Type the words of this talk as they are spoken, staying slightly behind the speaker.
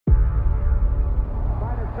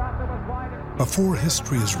Before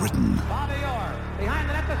history is written,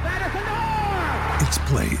 it's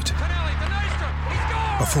played.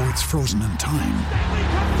 Before it's frozen in time,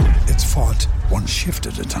 it's fought one shift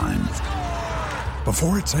at a time.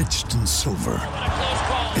 Before it's etched in silver,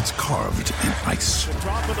 it's carved in ice.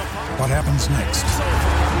 What happens next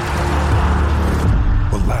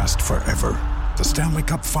will last forever. The Stanley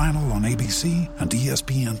Cup Final on ABC and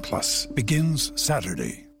ESPN Plus begins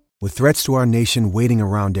Saturday. With threats to our nation waiting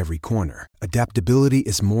around every corner, adaptability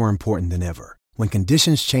is more important than ever. When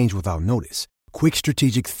conditions change without notice, quick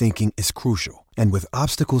strategic thinking is crucial. And with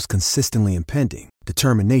obstacles consistently impending,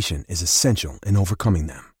 determination is essential in overcoming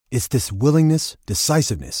them. It's this willingness,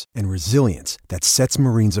 decisiveness, and resilience that sets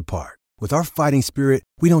Marines apart. With our fighting spirit,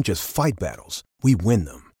 we don't just fight battles, we win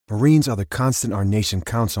them. Marines are the constant our nation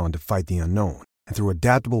counts on to fight the unknown. And through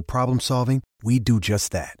adaptable problem solving, we do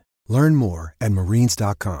just that. Learn more at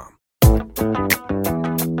marines.com.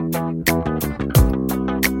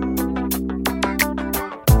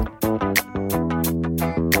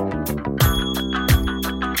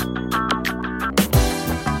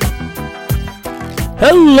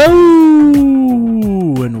 Hello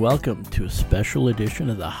and welcome to a special edition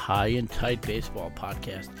of the High and Tight Baseball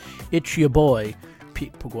Podcast. It's your boy,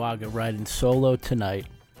 Pete Paguaga, riding solo tonight.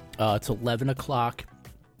 It's 11 o'clock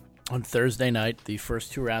on Thursday night. The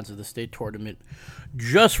first two rounds of the state tournament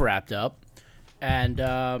just wrapped up. And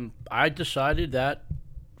I decided that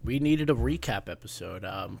we needed a recap episode.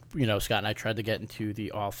 Scott and I tried to get into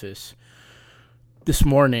the office this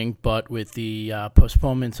morning, but with the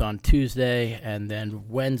postponements on Tuesday and then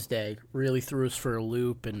Wednesday, really threw us for a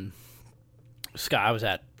loop. And Scott,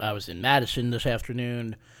 I was in Madison this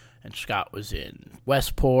afternoon, and Scott was in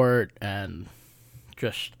Westport, and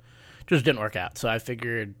just didn't work out. So I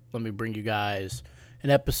figured, let me bring you guys an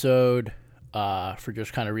episode for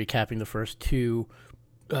just kind of recapping the first two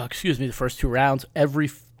rounds.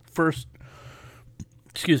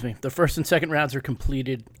 The first and second rounds are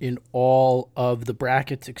completed in all of the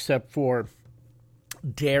brackets except for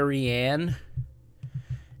Darien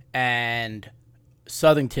and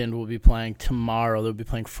Southington will be playing tomorrow. They'll be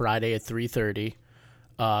playing Friday at 3:30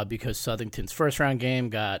 because Southington's first round game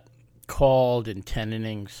got called in 10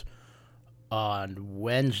 innings on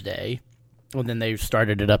Wednesday. And then they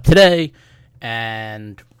started it up today,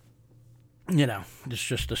 and, it's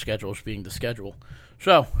just the schedule is being the schedule.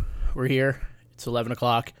 So we're here. It's 11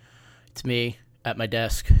 o'clock. It's me at my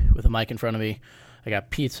desk with a mic in front of me. I got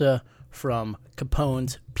pizza from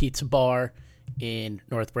Capone's Pizza Bar in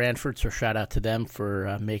North Branford, so shout out to them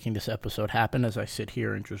for making this episode happen as I sit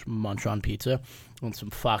here and just munch on pizza and some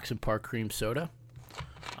Fox and Park cream soda.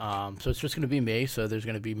 So it's just going to be me, so there's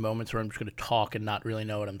going to be moments where I'm just going to talk and not really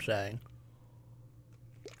know what I'm saying.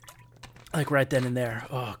 Like right then and there.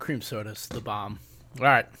 Oh, cream soda's the bomb. All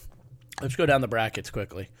right, let's go down the brackets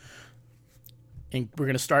quickly. And we're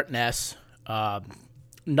going to start in S.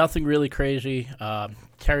 Nothing really crazy.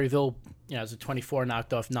 Terryville, has a 24,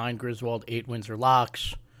 knocked off 9. Griswold, 8 Windsor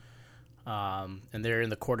Locks. And they're in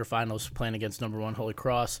the quarterfinals playing against number 1 Holy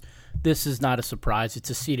Cross. This is not a surprise. It's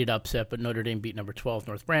a seeded upset, but Notre Dame beat number 12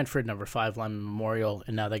 North Branford, number 5 Lyman Memorial,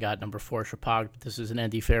 and now they got number 4 Chappaqua. This is an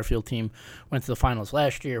ND Fairfield team. Went to the finals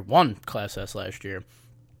last year, won Class S last year,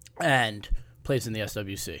 and plays in the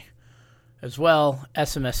SWC. As well,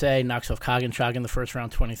 SMSA knocks off Coggins in the first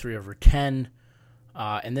round, 23-10.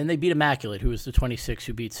 And then they beat Immaculate, who was the 26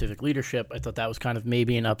 who beat Civic Leadership. I thought that was kind of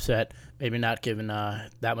maybe an upset, maybe not given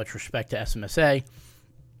that much respect to SMSA.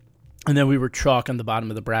 And then we were chalk on the bottom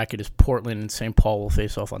of the bracket as Portland and St. Paul will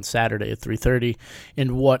face off on Saturday at 3:30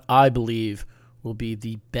 in what I believe will be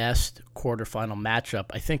the best quarterfinal matchup,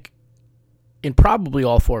 I think, in probably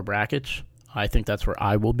all 4 brackets. I think that's where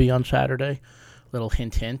I will be on Saturday. Little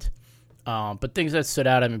hint, hint. But things that stood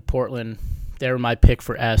out, Portland, they were my pick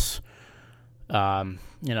for S. Going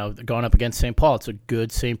up against St. Paul. It's a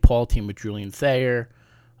good St. Paul team with Julian Thayer.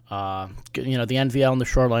 The NVL and the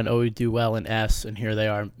Shoreline always do well in S, and here they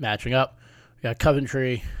are matching up. We got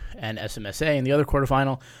Coventry and SMSA in the other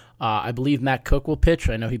quarterfinal. I believe Matt Cook will pitch.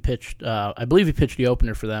 I know he pitched. I believe he pitched the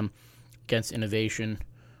opener for them against Innovation.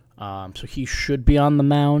 So he should be on the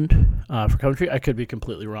mound for Coventry. I could be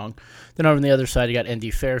completely wrong. Then over on the other side, you got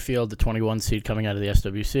ND Fairfield, the 21 seed coming out of the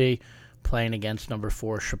SWC, playing against number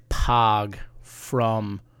 4 Chappaqua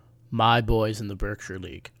from my boys in the Berkshire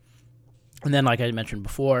League. And then, like I mentioned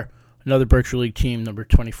before, another Berkshire League team, number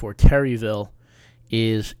 24 Terryville,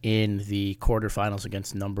 is in the quarterfinals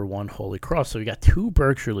against number 1 Holy Cross. So we got 2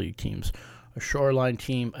 Berkshire League teams, a Shoreline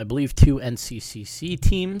team, I believe 2 NCCC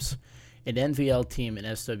teams, an NVL team, an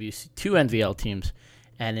SWC, 2 NVL teams,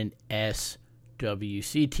 and an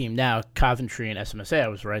HWC team. Now, Coventry and SMSA, I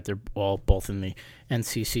was right. They're all both in the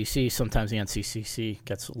NCCC. Sometimes the NCCC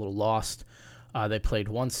gets a little lost. They played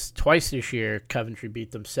twice this year. Coventry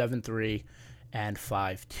beat them 7-3 and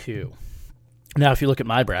 5-2. Now, if you look at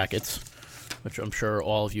my brackets, which I'm sure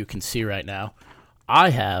all of you can see right now,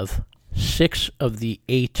 I have 6 of the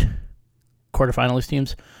 8 quarterfinalist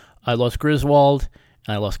teams. I lost Griswold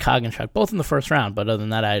and I lost Coggins-Shock, both in the first round. But other than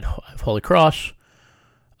that, I have Holy Cross,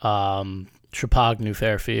 Chapag, New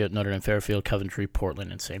Fairfield, Notre Dame Fairfield, Coventry,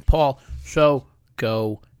 Portland, and St. Paul. So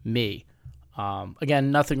go me.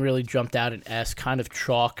 Again, nothing really jumped out in S. Kind of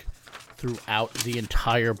chalk throughout the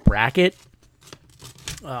entire bracket.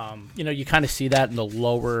 You kind of see that in the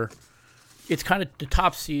lower. It's kind of the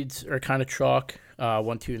top seeds are kind of chalk,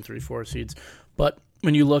 1, 2, and 3, 4 seeds. But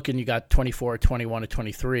when you look and you got 24, 21, and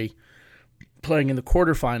 23 playing in the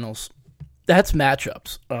quarterfinals, that's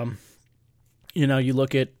matchups. You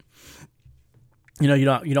look at, you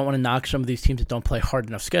don't want to knock some of these teams that don't play hard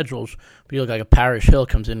enough schedules, but you look like a Parish Hill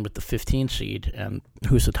comes in with the 15 seed and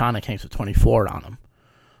Housatonic hangs with 24 on them.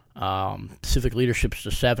 Civic Leadership's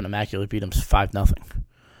to 7, Immaculate beat them 5-0.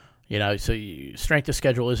 So strength of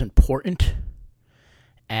schedule is important,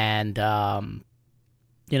 and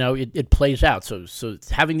it plays out. So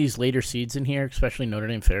having these later seeds in here, especially Notre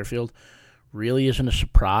Dame Fairfield, really isn't a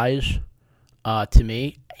surprise to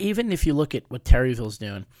me. Even if you look at what Terryville's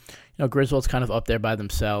doing, Griswold's kind of up there by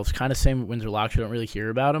themselves. Kind of same with Windsor Locks. You don't really hear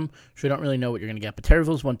about them, so you don't really know what you're going to get. But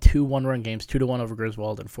Terryville's won 2 one-run games, 2-1 over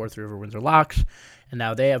Griswold and 4-3 over Windsor Locks, and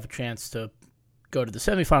now they have a chance to go to the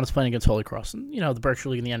semifinals playing against Holy Cross. And, the Berkshire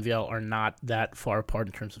League and the NVL are not that far apart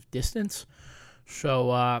in terms of distance. So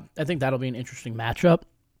I think that'll be an interesting matchup.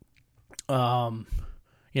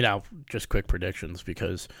 Just quick predictions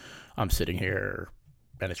because I'm sitting here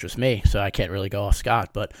and it's just me, so I can't really go off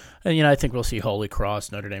Scott. But, I think we'll see Holy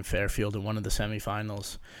Cross, Notre Dame Fairfield in one of the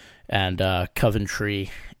semifinals, and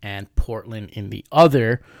Coventry and Portland in the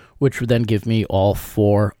other, which would then give me all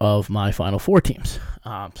 4 of my Final Four teams.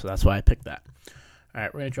 So that's why I picked that. All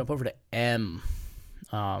right, we're going to jump over to M.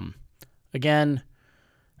 Again,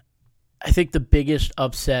 I think the biggest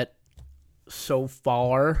upset so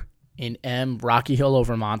far in M, Rocky Hill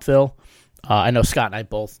over Montville. I know Scott and I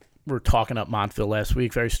both were talking up Montville last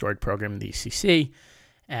week, very storied program in the ECC,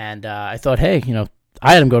 and I thought, hey,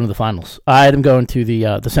 I had them going to the finals. I had them going to the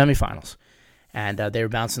semifinals, and they were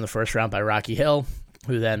bounced in the first round by Rocky Hill,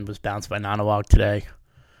 who then was bounced by Nonawag today.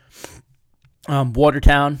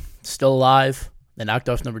 Watertown, still alive. They knocked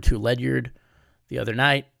off number 2 Ledyard the other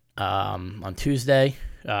night on Wednesday.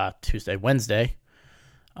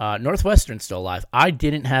 Northwestern still alive. I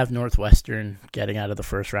didn't have Northwestern getting out of the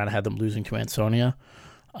first round. I had them losing to Ansonia.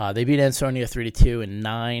 They beat Ansonia 3-2 and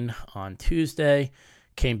 9 on Tuesday.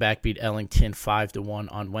 Came back, beat Ellington 5-1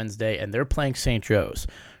 on Wednesday, and they're playing St. Joe's.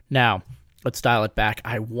 Now, let's dial it back.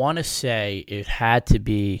 I want to say it had to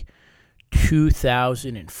be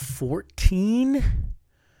 2014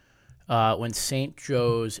 when St.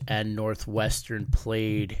 Joe's and Northwestern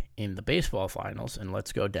played in the baseball finals, and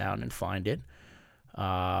let's go down and find it.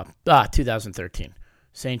 2013.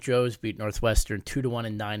 St. Joe's beat Northwestern 2-1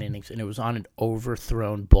 in 9 innings, and it was on an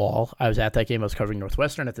overthrown ball. I was at that game. I was covering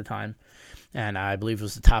Northwestern at the time, and I believe it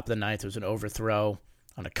was the top of the ninth. It was an overthrow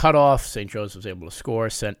on a cutoff. St. Joe's was able to score,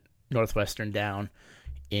 sent Northwestern down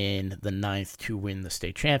in the ninth to win the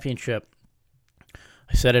state championship.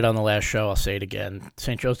 I said it on the last show. I'll say it again.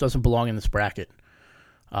 St. Joe's doesn't belong in this bracket.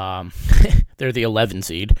 They're the 11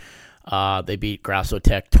 seed. They beat Grasso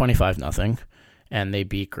Tech 25-0. And they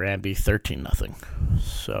beat Granby 13-0.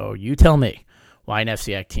 So you tell me why an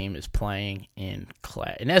FCAC team is playing in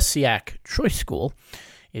Class. An FCAC choice school,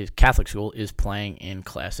 Catholic school, is playing in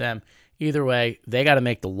Class M. Either way, they got to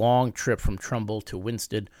make the long trip from Trumbull to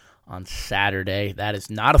Winston on Saturday. That is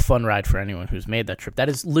not a fun ride for anyone who's made that trip. That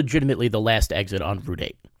is legitimately the last exit on Route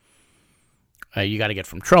 8. You got to get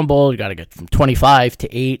from Trumbull, you got to get from 25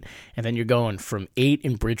 to 8, and then you're going from 8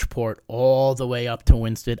 in Bridgeport all the way up to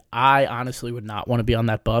Winston. I honestly would not want to be on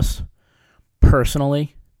that bus,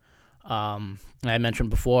 personally. I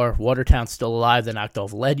mentioned before, Watertown's still alive. They knocked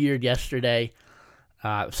off Ledyard yesterday.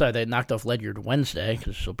 They knocked off Ledyard Wednesday,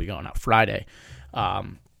 because she'll be going out Friday,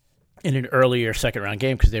 in an earlier second-round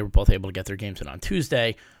game, because they were both able to get their games in on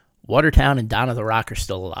Tuesday. Watertown and Down of the Rock are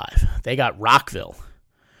still alive. They got Rockville,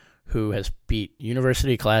 who has beat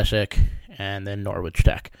University Classic and then Norwich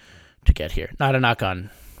Tech to get here. Not a knock on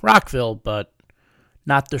Rockville, but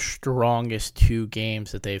not the strongest 2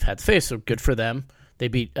 games that they've had to face, so good for them. They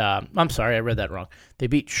beat, I'm sorry, I read that wrong. They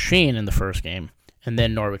beat Sheen in the first game, and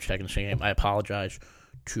then Norwich Tech in the second game. I apologize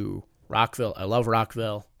to Rockville. I love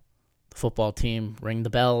Rockville. The football team, ring the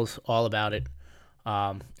bells, all about it.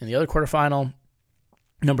 In the other quarterfinal,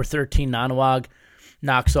 number 13, Nanawag,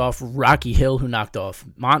 knocks off Rocky Hill, who knocked off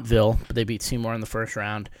Montville, but they beat Seymour in the first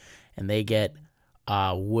round, and they get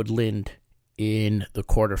Woodland in the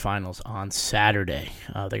quarterfinals on Saturday.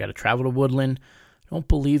 They got to travel to Woodland. I don't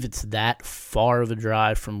believe it's that far of a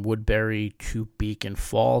drive from Woodbury to Beacon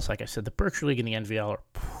Falls. Like I said, the Berkshire League and the NVL are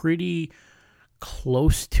pretty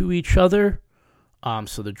close to each other,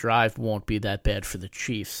 so the drive won't be that bad for the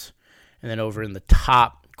Chiefs. And then over in the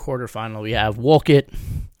top quarterfinal, we have Wolcott.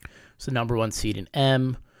 It's the number 1 seed in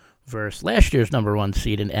M versus last year's number 1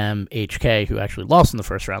 seed in M, HK, who actually lost in the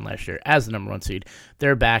first round last year as the number 1 seed.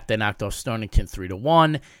 They're back. They knocked off Stonington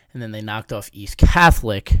 3-1, and then they knocked off East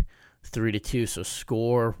Catholic 3-2, so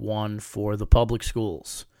score 1 for the public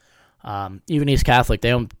schools. Even East Catholic,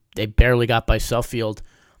 they barely got by Suffield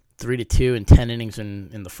 3-2 in 10 innings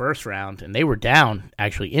in the first round, and they were down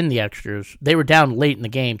actually in the extras. They were down late in the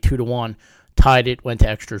game 2-1, tied it, went to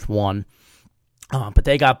extras, won. But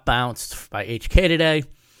they got bounced by HK today.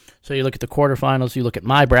 So you look at the quarterfinals, you look at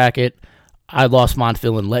my bracket. I lost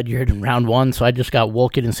Montville and Ledyard in round 1, so I just got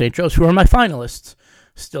Wolcott and St. Joe's, who are my finalists.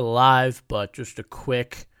 Still alive, but just a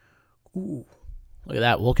quick... Ooh, look at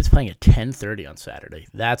that. Wolcott's playing at 10:30 on Saturday.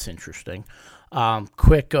 That's interesting.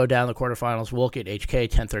 Quick go down the quarterfinals. Wolcott, HK,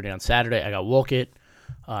 10:30 on Saturday. I got Wolcott,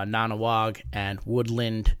 Nanawag, and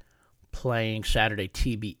Woodland playing Saturday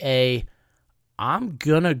TBA. I'm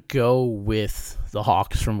going to go with the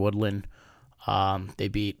Hawks from Woodland. They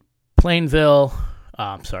beat Plainville.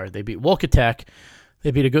 They beat Wolcott Tech.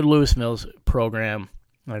 They beat a good Lewis Mills program.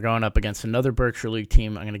 They're going up against another Berkshire League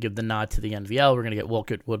team. I'm going to give the nod to the NVL. We're going to get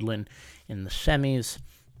Wolcott Woodland in the semis.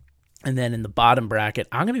 And then in the bottom bracket,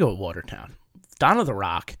 I'm going to go with Watertown. Down to the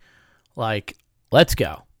Rock. Let's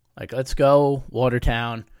go. Let's go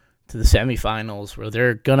Watertown to the semifinals where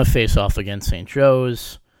they're going to face off against St.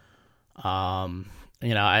 Joe's. I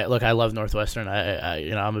love Northwestern.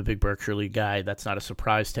 I'm a big Berkshire League guy. That's not a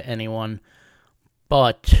surprise to anyone.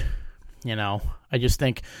 But, I just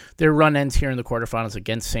think their run ends here in the quarterfinals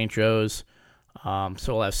against St. Joe's. So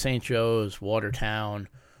we'll have St. Joe's, Watertown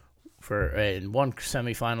in one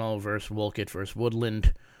semifinal versus Wolcott versus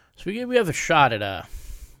Woodland. So we have a shot at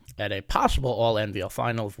a possible all-NVL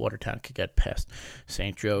final if Watertown could get past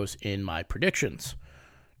St. Joe's in my predictions,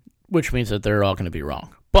 which means that they're all going to be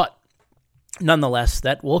wrong. But nonetheless,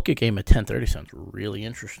 that Wolcott game at 10:30 sounds really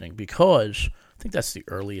interesting because I think that's the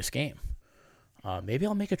earliest game. Maybe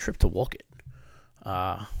I'll make a trip to Wolcott.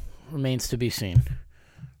 Remains to be seen.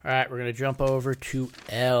 All right, we're going to jump over to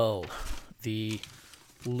L, the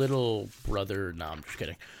little brother. No, I'm just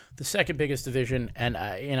kidding. The second biggest division. And,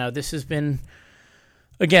 this has been,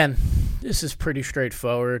 again, this is pretty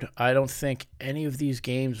straightforward. I don't think any of these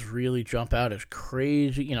games really jump out as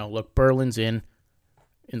crazy. Look, Berlin's in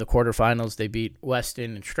the quarterfinals. They beat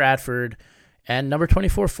Weston and Stratford. And number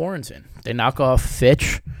 24, Foreign's in. They knock off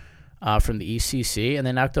Fitch from the ECC, and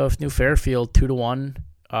they knocked off New Fairfield 2-1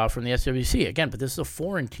 from the SWC. Again, but this is a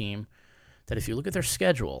Foreign team that if you look at their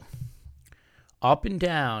schedule, up and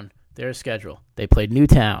down their schedule, they played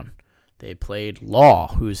Newtown. They played Law,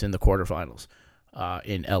 who's in the quarterfinals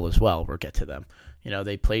in L as well. We'll get to them.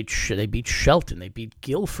 They beat Shelton. They beat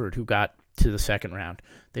Guilford, who got to the second round.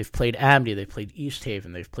 They've played Amity. They played East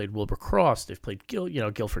Haven. They've played Wilbur-Cross. They've played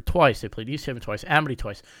Guilford twice. They played East Haven twice, Amity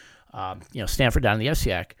twice. Stanford down in the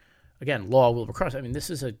FCIAC. Again, Law, Wilbur-Cross. I mean, this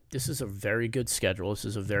is a very good schedule. This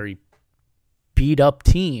is a very beat-up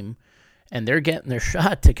team, and they're getting their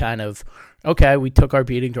shot to kind of, okay, we took our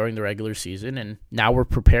beating during the regular season, and now we're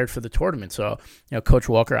prepared for the tournament. So, Coach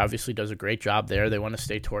Walker obviously does a great job there. They won a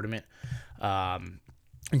state tournament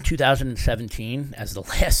in 2017 as the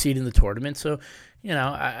last seed in the tournament. So,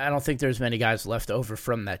 I don't think there's many guys left over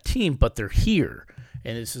from that team, but they're here.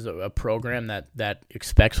 And this is a program that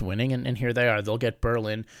expects winning, and here they are. They'll get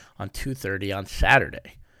Berlin on 2:30 on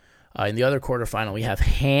Saturday. In the other quarterfinal, we have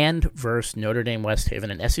Hand versus Notre Dame West Haven,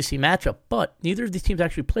 an SEC matchup, but neither of these teams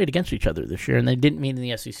actually played against each other this year, and they didn't meet in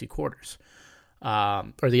the SEC quarters,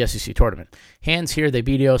 or the SEC tournament. Hand's here. They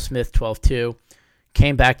beat E.O. Smith 12-2.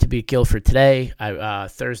 Came back to beat Guilford today.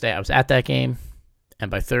 Thursday, I was at that game, and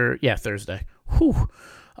by Thursday.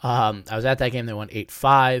 I was at that game. They won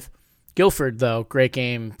 8-5. Guilford, though, great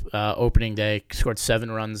game opening day. Scored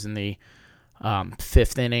 7 runs in the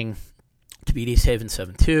 5th inning to beat East Haven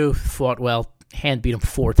 7-2. Fought well. Hand beat them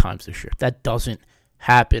 4 times this year. That doesn't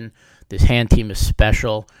happen. This Hand team is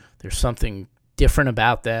special. There's something different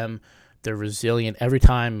about them. They're resilient. Every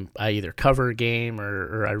time I either cover a game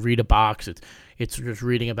or I read a box, it's just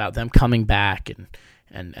reading about them coming back and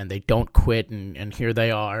they don't quit, and here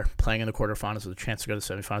they are playing in the quarterfinals with a chance to go to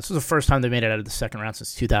the semifinals. This is the first time they made it out of the second round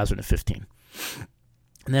since 2015.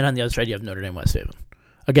 And then on the other side, you have Notre Dame West Haven.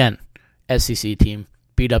 Again, SEC team,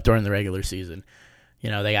 beat up during the regular season.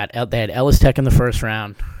 They had Ellis Tech in the first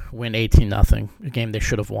round, win 18-0, a game they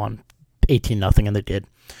should have won 18-0, and they did.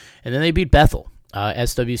 And then they beat Bethel,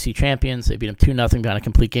 SWC champions. They beat them 2-0 on a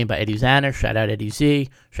complete game by Eddie Zanner. Shout out Eddie Z.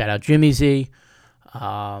 Shout out Jimmy Z.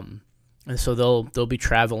 And so they'll be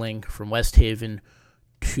traveling from West Haven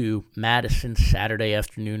to Madison Saturday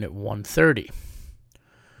afternoon at 1:30.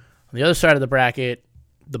 On the other side of the bracket,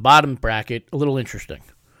 the bottom bracket, a little interesting.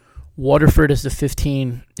 Waterford is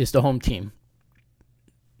the home team.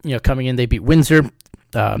 Coming in, they beat Windsor.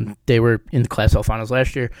 They were in the Class L finals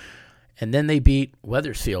last year. And then they beat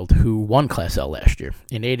Wethersfield, who won Class L last year,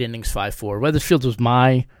 in 8 innings, 5-4. Wethersfield was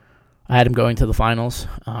I had them going to the finals,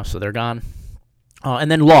 so they're gone.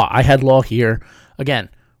 And then Law. I had Law here. Again,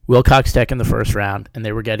 Wilcox Tech in the first round, and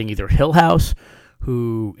they were getting either Hill House,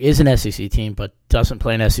 who is an SEC team but doesn't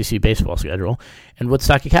play an SEC baseball schedule, and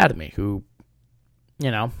Woodstock Academy, who,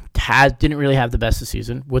 didn't really have the best of the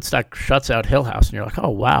season. Woodstock shuts out Hill House, and you're like, oh,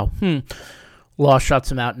 wow. Law shuts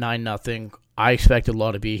them out 9-0. I expected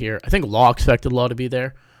Law to be here. I think Law expected Law to be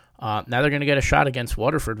there. Now they're going to get a shot against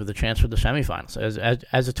Waterford with a chance for the semifinals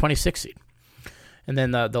as a 26 seed. And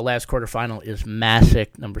then the last quarterfinal is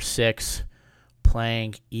Massac, number 6,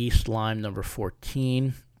 playing East Lyme, number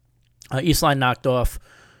 14. East Lyme knocked off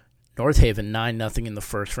North Haven 9-0 in the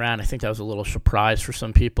first round. I think that was a little surprise for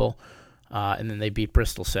some people. And then they beat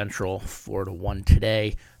Bristol Central 4-1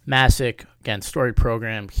 today. Massac, again, storied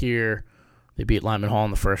program here. They beat Lyman Hall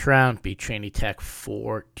in the first round, beat Cheney Tech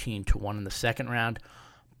 14-1 in the second round.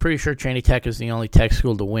 Pretty sure Cheney Tech is the only Tech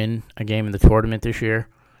school to win a game in the tournament this year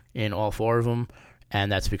in all 4 of them,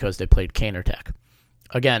 and that's because they played Kaner Tech.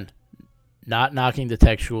 Again, not knocking the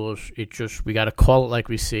Tech schools. We got to call it like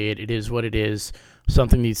we see it. It is what it is.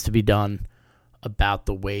 Something needs to be done about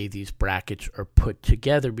the way these brackets are put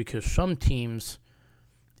together, because some teams,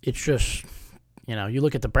 it's just, you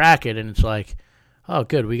look at the bracket and it's like, oh,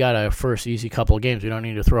 good, we got a first easy couple of games. We don't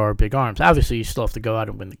need to throw our big arms. Obviously, you still have to go out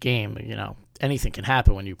and win the game. Anything can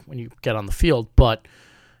happen when you get on the field. But,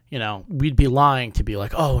 we'd be lying to be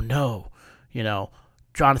like, oh, no,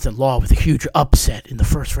 Jonathan Law with a huge upset in the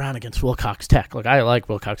first round against Wilcox Tech. Look, I like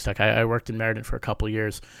Wilcox Tech. I worked in Meriden for a couple of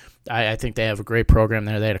years. I think they have a great program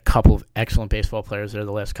there. They had a couple of excellent baseball players there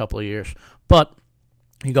the last couple of years. But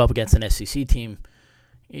you go up against an SEC team,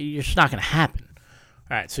 it's just not going to happen.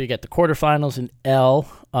 All right, so you get the quarterfinals in L.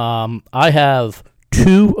 I have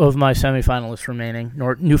 2 of my semifinalists remaining.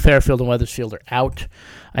 New Fairfield and Wethersfield are out.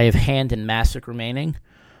 I have Hand and Massac remaining.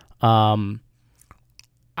 I'm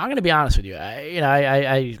going to be honest with you.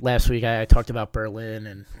 I last week I talked about Berlin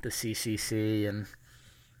and the CCC and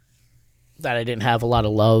that I didn't have a lot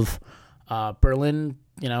of love. Berlin,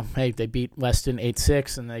 hey, they beat Weston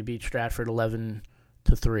 8-6 and they beat Stratford 11-3.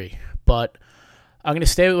 But I'm going to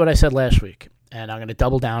stay with what I said last week. And I'm going to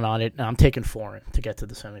double down on it, and I'm taking Foreign to get to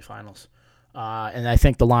the semifinals. And I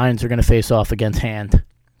think the Lions are going to face off against Hand.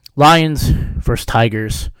 Lions versus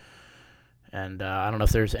Tigers. And I don't know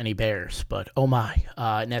if there's any Bears, but oh my.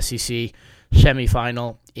 An SEC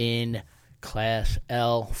semifinal in Class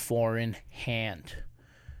L, Foreign, Hand.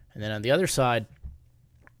 And then on the other side,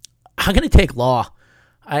 I'm going to take Law.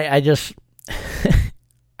 I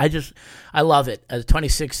love it. As a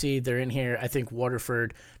 26 seed, they're in here. I think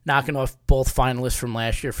Waterford, knocking off both finalists from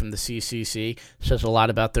last year from the CCC, says a lot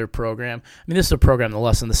about their program. I mean, this is a program that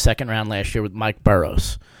lost in the second round last year with Mike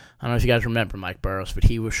Burrows. I don't know if you guys remember Mike Burrows, but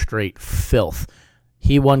he was straight filth.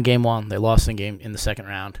 He won game 1. They lost in the second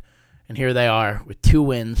round. And here they are with 2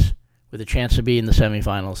 wins, with a chance to be in the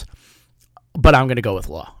semifinals. But I'm going to go with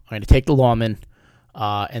Law. I'm going to take the Lawmen,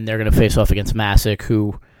 and they're going to face off against Massac,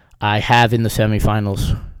 who I have in the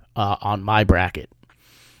semifinals on my bracket.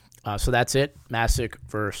 So that's it. Massac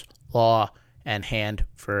versus Law and Hand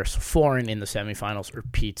versus Foreign in the semifinals are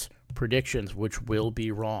Pete's predictions, which will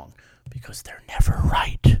be wrong because they're never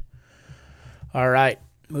right. All right,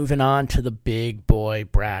 moving on to the big boy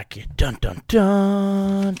bracket. Dun dun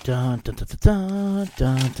dun dun dun dun dun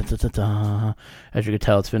dun dun dun dun. As you can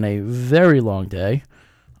tell, it's been a very long day.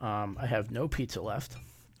 I have no pizza left.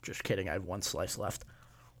 Just kidding. I have 1 slice left.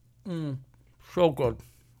 So good.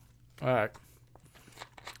 All right.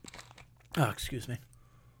 Oh, excuse me.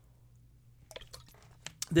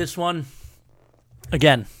 This one,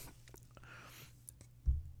 again,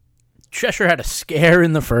 Cheshire had a scare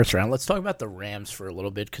in the first round. Let's talk about the Rams for a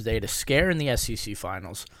little bit because they had a scare in the SEC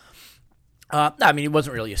finals. I mean, it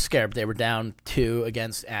wasn't really a scare, but they were down 2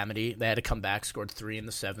 against Amity. They had to come back, scored 3 in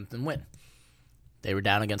the 7th, and win. They were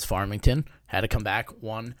down against Farmington, had to come back,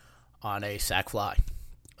 won on a sac fly.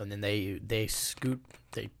 and then they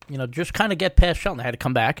just kind of get past Shelton. They had to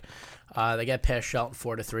come back. They get past Shelton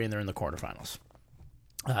 4-3, and they're in the quarterfinals.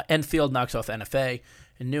 Enfield knocks off NFA,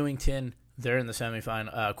 and Newington, they're in the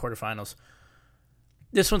quarterfinals.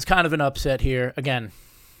 This one's kind of an upset here. Again,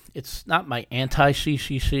 it's not my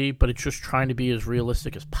anti-CCC, but it's just trying to be as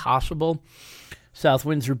realistic as possible. South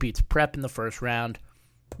Windsor beats Prep in the first round,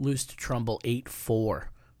 lose to Trumbull 8-4.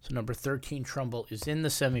 So number 13 Trumbull is in the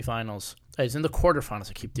semifinals. Is in the quarterfinals.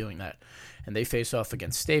 I keep doing that. And they face off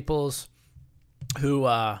against Staples, who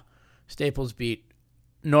Staples beat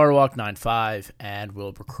Norwalk 9-5 and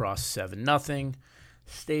Wilbur-Cross 7-0.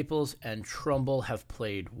 Staples and Trumbull have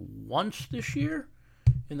played once this year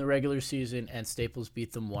in the regular season, and Staples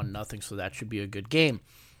beat them 1-0, so that should be a good game.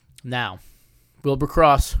 Now,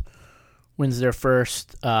 Wilbur-Cross wins their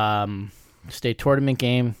first state tournament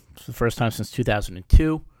game. It's the first time since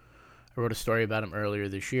 2002. I wrote a story about him earlier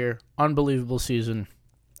this year. Unbelievable season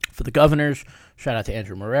for the Governors. Shout out to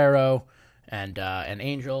Andrew Marrero and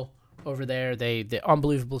Angel over there. They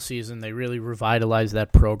unbelievable season. They really revitalized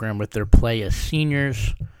that program with their play as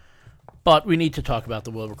seniors. But we need to talk about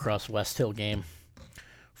the Wilbur-Cross West Hill game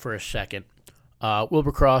for a second.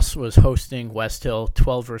 Wilbur-Cross was hosting West Hill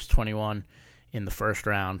 12-21 in the first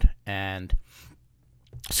round, and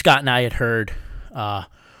Scott and I had heard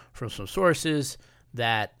from some sources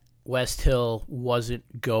that West Hill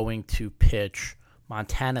wasn't going to pitch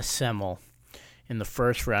Montana Semmel in the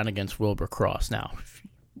first round against Wilbur-Cross. Now,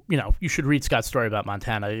 you should read Scott's story about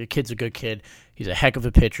Montana. The kid's a good kid. He's a heck of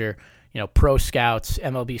a pitcher. Pro scouts,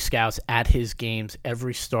 MLB scouts at his games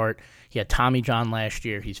every start. He had Tommy John last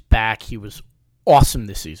year. He's back. He was awesome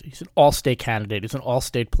this season. He's an all-state candidate. He's an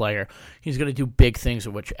all-state player. He's going to do big things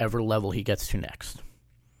at whichever level he gets to next.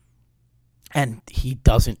 And he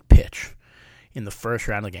doesn't pitch in the first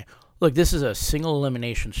round of the game. Look, this is a single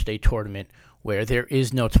elimination state tournament where there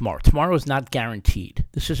is no tomorrow. Tomorrow is not guaranteed.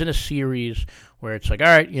 This isn't a series where it's like, all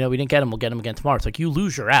right, we didn't get him, we'll get him again tomorrow. It's like you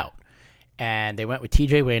lose, you're out. And they went with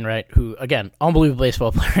TJ Wainwright, who, again, unbelievable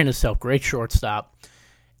baseball player in himself, great shortstop.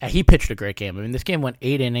 And he pitched a great game. I mean, this game went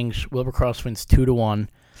 8 innings. Wilbur-Cross wins 2-1.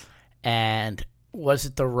 And was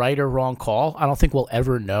it the right or wrong call? I don't think we'll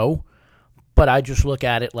ever know. But I just look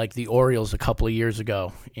at it like the Orioles a couple of years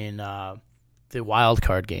ago in the wild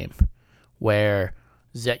card game, where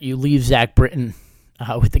you leave Zach Britton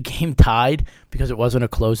with the game tied because it wasn't a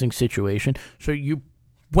closing situation. So you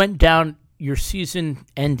went down, your season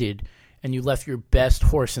ended, and you left your best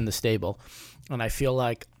horse in the stable. And I feel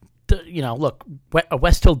like, look,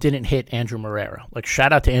 West Hill didn't hit Andrew Marrero. Like,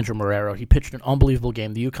 shout out to Andrew Marrero. He pitched an unbelievable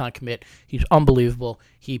game. The UConn commit, he's unbelievable.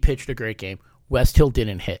 He pitched a great game. West Hill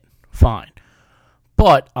didn't hit. Fine.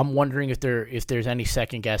 But I'm wondering if there's any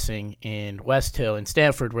second guessing in West Hill and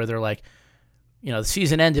Stanford where they're like, the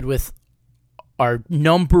season ended with our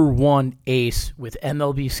number one ace with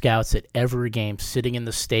MLB scouts at every game sitting in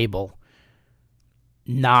the stable.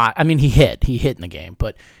 He hit in the game,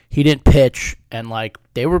 but he didn't pitch. And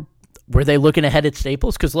were they looking ahead at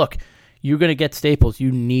Staples? Because look, you're going to get Staples.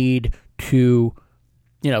 You need to,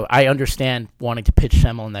 I understand wanting to pitch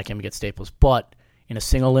Semmel in that game to get Staples, but in a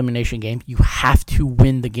single elimination game, you have to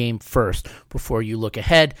win the game first before you look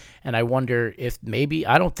ahead. And I wonder if maybe,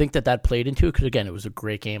 I don't think that played into it because, again, it was a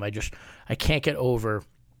great game. I can't get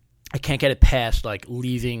it past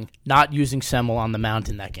not using Semmel on the mound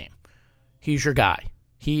in that game. He's your guy.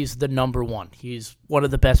 He's the number one. He's one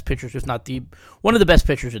of the best pitchers, if not one of the best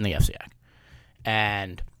pitchers in the FCIAC.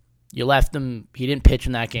 And you left him. He didn't pitch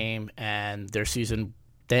in that game, and their season,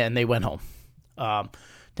 and they went home.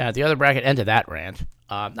 Down at the other bracket, end of that rant.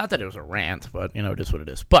 Not that it was a rant, but, it is what it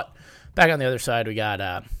is. But back on the other side, we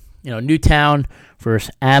got, Newtown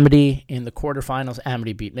versus Amity in the quarterfinals.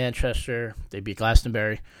 Amity beat Manchester. They beat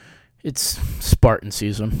Glastonbury. It's Spartan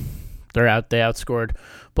season. They outscored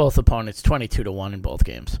both opponents 22-1 in both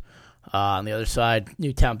games. On the other side,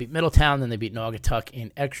 Newtown beat Middletown. Then they beat Naugatuck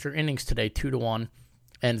in extra innings today, 2-1.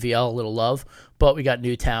 NVL, a little love. But we got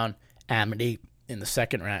Newtown, Amity in the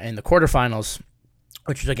second round, in the quarterfinals,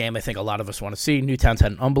 which is a game I think a lot of us want to see. Newtown's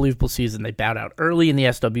had an unbelievable season. They bowed out early in the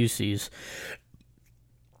SWCs.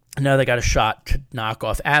 Now they got a shot to knock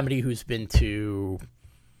off Amity, who's been to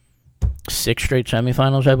 6 straight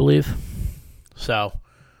semifinals, I believe. So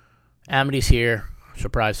Amity's here.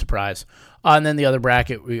 Surprise, surprise. And then the other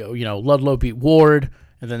bracket, Ludlow beat Ward,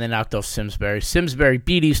 and then they knocked off Simsbury. Simsbury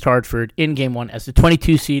beat East Hartford in Game 1 as the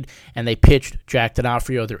 22 seed, and they pitched Jack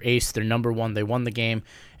D'Onofrio, their ace, their number one. They won the game,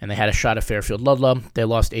 and they had a shot at Fairfield Ludlow. They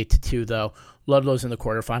lost 8-2, though. Ludlow's in the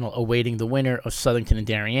quarterfinal, awaiting the winner of Southington and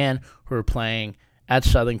Darien, who are playing at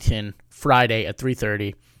Southington Friday at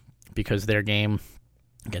 3:30 because their game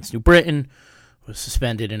against New Britain was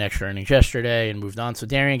suspended in extra innings yesterday and moved on. So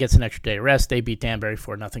Darien gets an extra day of rest. They beat Danbury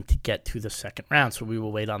 4-0 to get to the second round. So we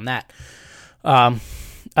will wait on that. I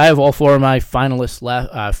have all four of my finalists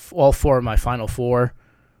left. All four of my final four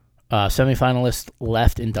semifinalists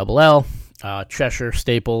left in Double L. Cheshire,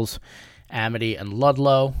 Staples, Amity, and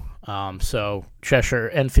Ludlow. So Cheshire,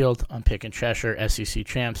 Enfield, I'm picking Cheshire, SEC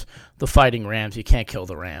champs. The Fighting Rams, you can't kill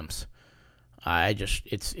the Rams.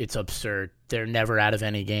 It's absurd. They're never out of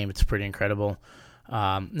any game. It's pretty incredible. Then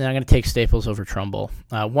I'm going to take Staples over Trumbull.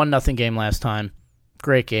 1-0 game last time.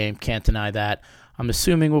 Great game. Can't deny that. I'm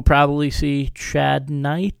assuming we'll probably see Chad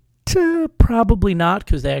Knight. Probably not,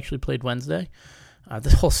 because they actually played Wednesday.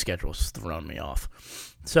 The whole schedule's thrown me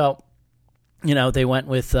off. So, they went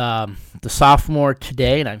with the sophomore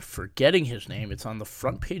today, and I'm forgetting his name. It's on the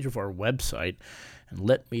front page of our website. And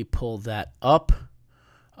let me pull that up.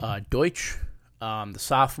 Deutsch, the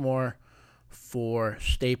sophomore for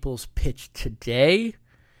Staples, pitched today.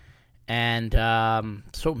 And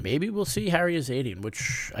so maybe we'll see Harry Azadian,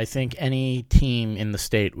 which I think any team in the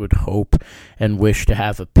state would hope and wish to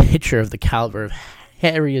have a pitcher of the caliber of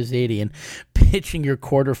Harry Azadian pitching your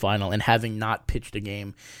quarterfinal and having not pitched a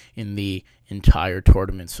game in the entire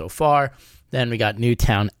tournament so far. Then we got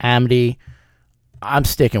Newtown Amity. I'm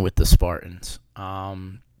sticking with the Spartans.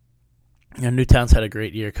 Newtown's had a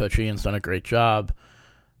great year. Coach Ian's done a great job.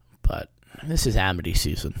 But this is Amity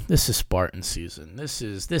season. This is Spartan season. This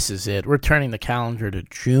is it. We're turning the calendar to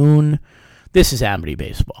June. This is Amity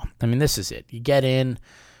baseball. I mean, this is it. You get in.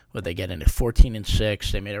 They get in at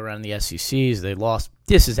 14-6. They made a run in the SECs. They lost.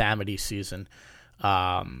 This is Amity season.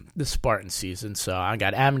 The Spartan season. So I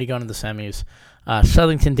got Amity going to the semis.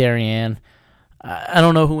 Southington Darien. I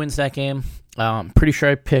don't know who wins that game. I'm pretty sure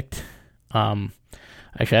I picked. Actually,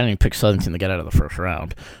 I didn't even pick Southington to get out of the first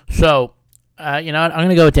round. So, I'm going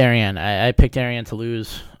to go with Darien. I picked Darien to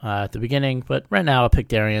lose at the beginning, but right now I'll pick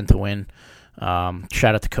Darien to win.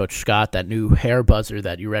 Shout out to Coach Scott. That new hair buzzer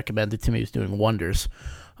that you recommended to me is doing wonders.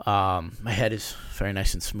 My head is very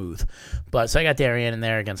nice and smooth. So I got Darien in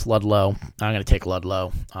there against Ludlow. I'm going to take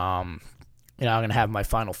Ludlow. I'm going to have my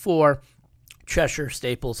final four: Cheshire,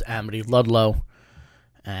 Staples, Amity, Ludlow,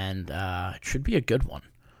 and it should be a good one.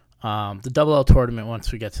 The Double L tournament,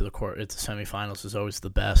 once we get to the semifinals, is always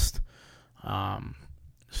the best.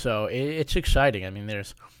 So it's exciting. I mean,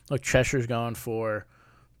 Cheshire's going for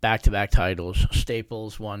back-to-back titles.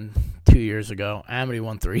 Staples won 2 years ago. Amity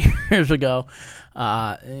won 3 years ago.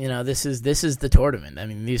 This is the tournament. I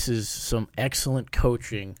mean, this is some excellent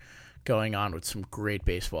coaching going on with some great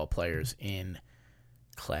baseball players in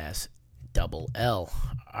Class Double L.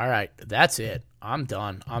 All right, that's it. I'm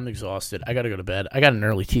done. I'm exhausted. I got to go to bed. I got an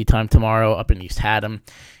early tea time tomorrow up in East Haddam,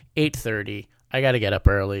 8:30. I got to get up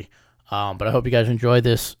early. But I hope you guys enjoyed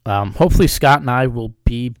this. Hopefully Scott and I will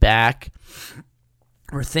be back.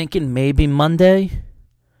 We're thinking maybe Monday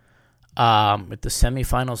with the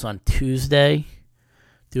semifinals on Tuesday.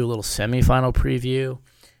 Do a little semifinal preview.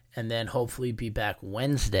 And then hopefully be back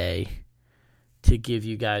Wednesday to give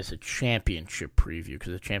you guys a championship preview,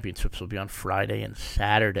 because the championships will be on Friday and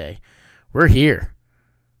Saturday. We're here.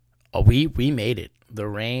 We made it. The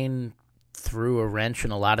rain threw a wrench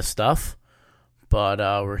in a lot of stuff, but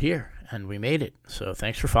we're here, and we made it. So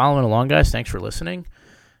thanks for following along, guys. Thanks for listening.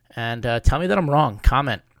 And tell me that I'm wrong.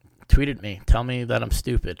 Comment. Tweet at me. Tell me that I'm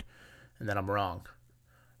stupid and that I'm wrong.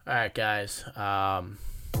 All right, guys.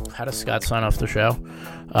 How does Scott sign off the show?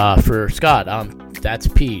 For Scott, that's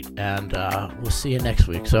Pete, and we'll see you next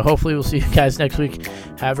week. So hopefully we'll see you guys next week.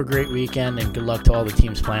 Have a great weekend, and good luck to all the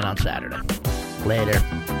teams playing on Saturday. Later.